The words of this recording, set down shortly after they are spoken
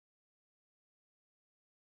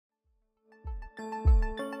Well,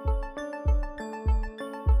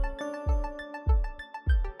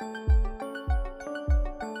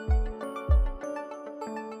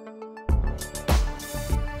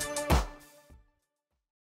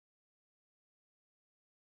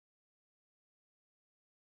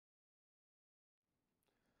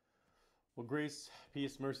 grace,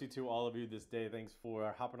 peace, mercy to all of you this day. Thanks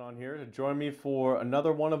for hopping on here to join me for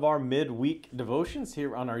another one of our midweek devotions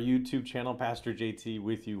here on our YouTube channel. Pastor JT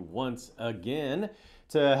with you once again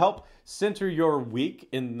to help center your week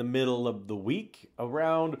in the middle of the week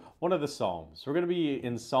around one of the Psalms. We're going to be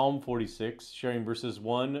in Psalm 46, sharing verses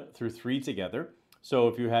 1 through 3 together. So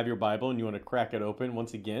if you have your Bible and you want to crack it open,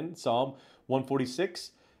 once again, Psalm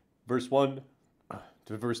 146, verse 1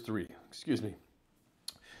 to verse 3. Excuse me.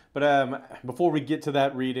 But before we get to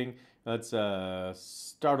that reading, let's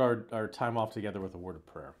start our time off together with a word of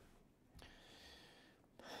prayer.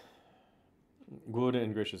 Good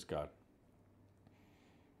and gracious God,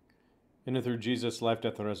 in and through Jesus' life,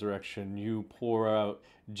 death, and resurrection, you pour out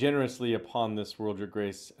generously upon this world your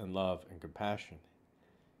grace and love and compassion.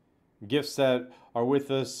 Gifts that are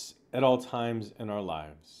with us at all times in our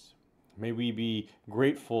lives. May we be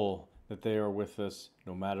grateful that they are with us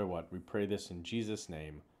no matter what. We pray this in Jesus'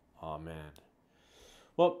 name. Amen.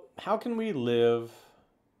 Well, how can we live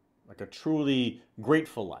like a truly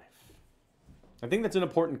grateful life? I think that's an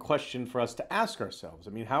important question for us to ask ourselves.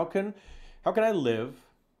 I mean, how can I live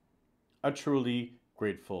a truly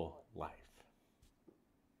grateful life?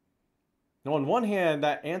 Now, on one hand,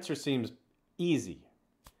 that answer seems easy,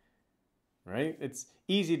 right? It's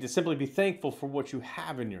easy to simply be thankful for what you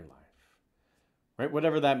have in your life. Right?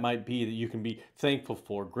 Whatever that might be that you can be thankful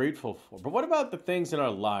for, grateful for. But what about the things in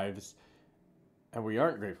our lives that we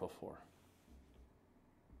aren't grateful for?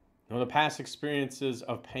 You know, the past experiences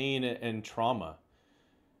of pain and trauma,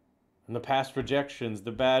 and the past rejections,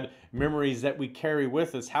 the bad memories that we carry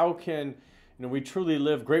with us. How can we truly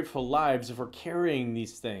live grateful lives if we're carrying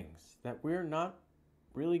these things that we're not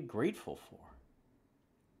really grateful for?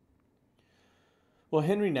 Well,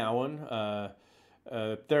 Henry Nouwen,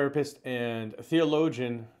 a therapist and a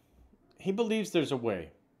theologian, he believes there's a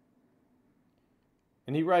way.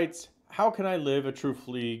 And he writes, how can I live a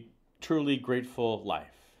truly grateful life?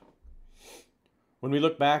 When we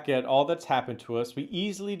look back at all that's happened to us, we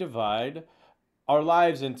easily divide our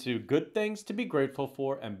lives into good things to be grateful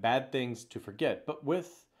for and bad things to forget. But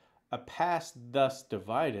with a past thus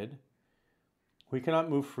divided, we cannot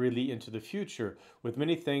move freely into the future. With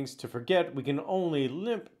many things to forget, we can only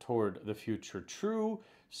limp toward the future. True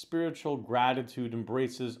spiritual gratitude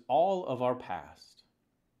embraces all of our past,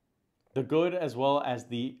 the good as well as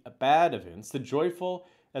the bad events, the joyful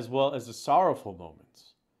as well as the sorrowful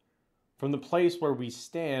moments. From the place where we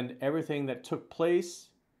stand, everything that took place,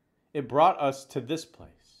 it brought us to this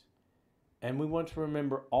place. And we want to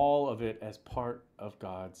remember all of it as part of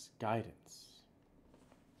God's guidance.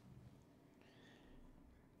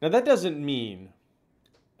 Now, that doesn't mean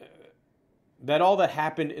that all that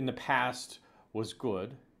happened in the past was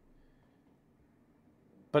good,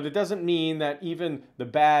 but it doesn't mean that even the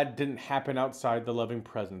bad didn't happen outside the loving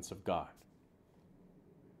presence of God.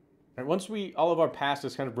 And once all of our past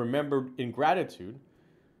is kind of remembered in gratitude,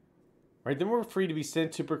 right, then we're free to be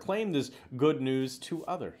sent to proclaim this good news to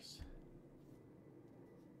others.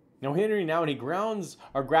 Now, Henry Nouwen, he grounds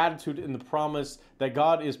our gratitude in the promise that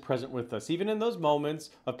God is present with us. Even in those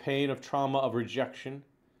moments of pain, of trauma, of rejection,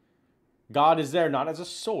 God is there not as a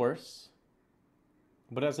source,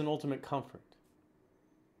 but as an ultimate comfort.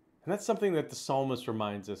 And that's something that the psalmist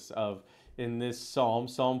reminds us of in this psalm,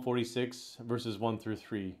 Psalm 46, verses 1 through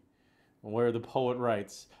 3, where the poet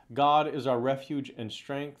writes, God is our refuge and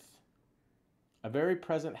strength, a very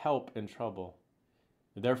present help in trouble.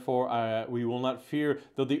 Therefore, we will not fear,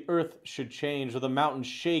 though the earth should change, though the mountains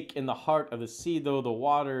shake in the heart of the sea, though the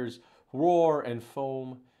waters roar and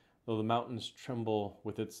foam, though the mountains tremble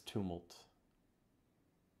with its tumult.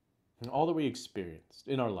 And all that we experienced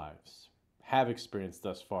in our lives, have experienced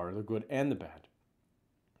thus far, the good and the bad,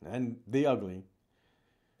 and the ugly,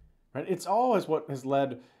 right? It's all as what has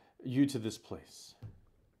led you to this place.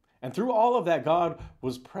 And through all of that, God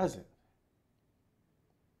was present.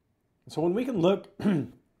 So when we can look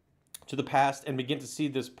to the past and begin to see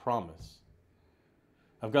this promise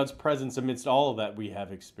of God's presence amidst all that we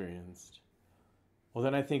have experienced, well,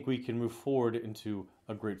 then I think we can move forward into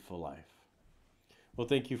a grateful life. Well,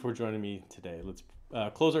 thank you for joining me today. Let's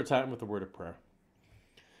close our time with a word of prayer.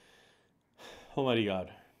 Almighty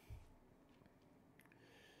God,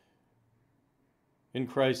 in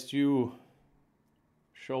Christ, you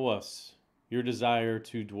show us your desire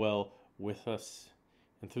to dwell with us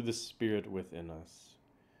and through the Spirit within us.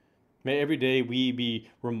 May every day we be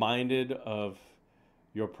reminded of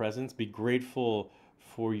your presence, be grateful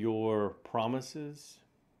for your promises.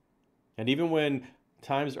 And even when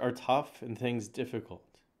times are tough and things difficult,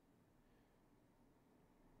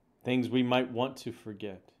 things we might want to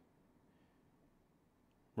forget,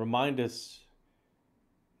 remind us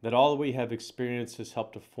that all that we have experienced has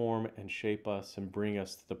helped to form and shape us and bring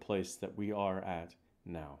us to the place that we are at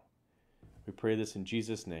now. We pray this in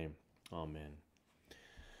Jesus' name. Amen.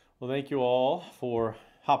 Well, thank you all for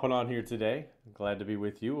hopping on here today. Glad to be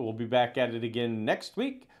with you. We'll be back at it again next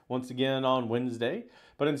week, once again on Wednesday.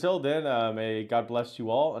 But until then, may God bless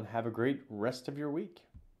you all and have a great rest of your week.